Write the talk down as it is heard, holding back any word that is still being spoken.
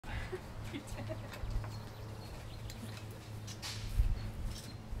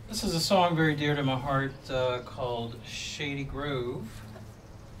This is a song very dear to my heart called Shady Grove.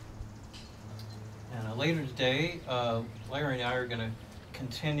 And later today, Larry and I are going to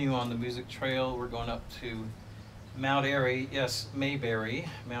continue on the music trail. We're going up to Mount Airy. Yes, Mayberry.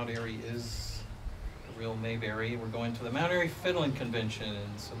 Mount Airy is the real Mayberry. We're going to the Mount Airy Fiddling Convention.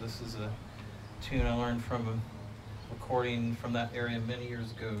 And so this is a tune I learned from a recording from that area many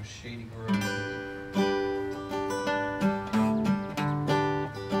years ago, Shady Grove.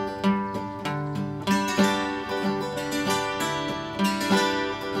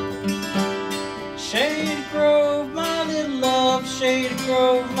 Shady Grove, my little love, Shady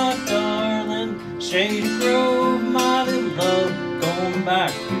Grove, my darling, Shady Grove, my little love, going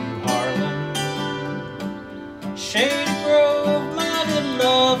back to Harlan. Shady Grove, my little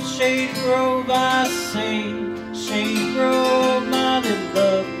love, Shady Grove, I say, Shady Grove, my little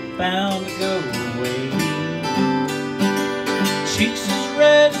love, bound to go away. Cheeks as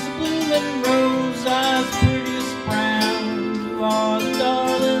red as a blooming rose, eyes pretty as brown, you are the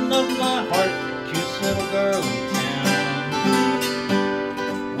darling of my heart, little girl in town.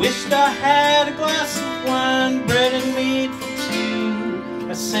 Wished I had a glass of wine, bread and meat for two.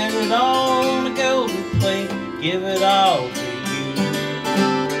 I set it all on a golden plate, give it all to you.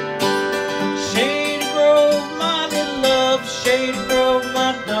 Shady Grove, my little love, Shady Grove,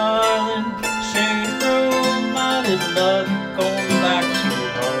 my darling, Shady Grove, my little love, going back to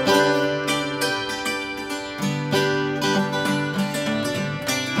Harlan.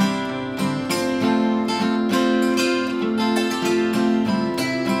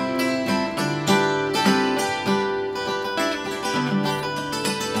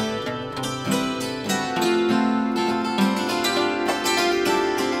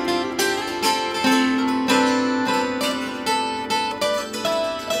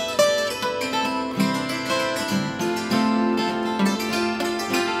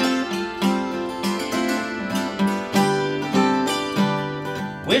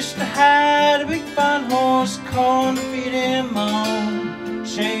 Wished I had a big fine horse, corn to feed him on.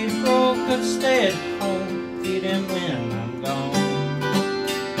 Shady Grove could stay at home, feed him when I'm gone.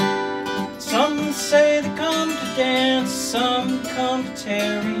 Some say they come to dance, some come to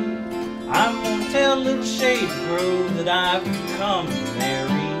tarry. I'm gonna tell little Shady Grove that I've come to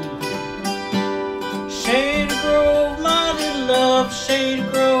marry. Shady Grove, my little love, Shady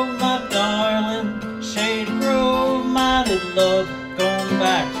Grove, my darling, Shady Grove, my little love, going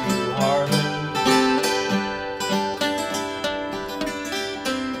back to Harlan.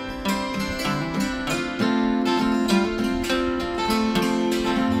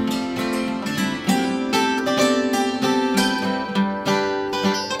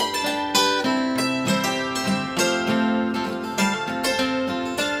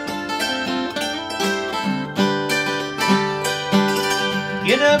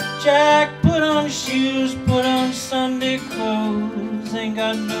 Get up, Jack, put on your shoes, put on your Sunday clothes. Ain't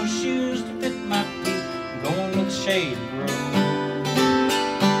got no shoes to fit my feet, I'm going to the Shady Grove.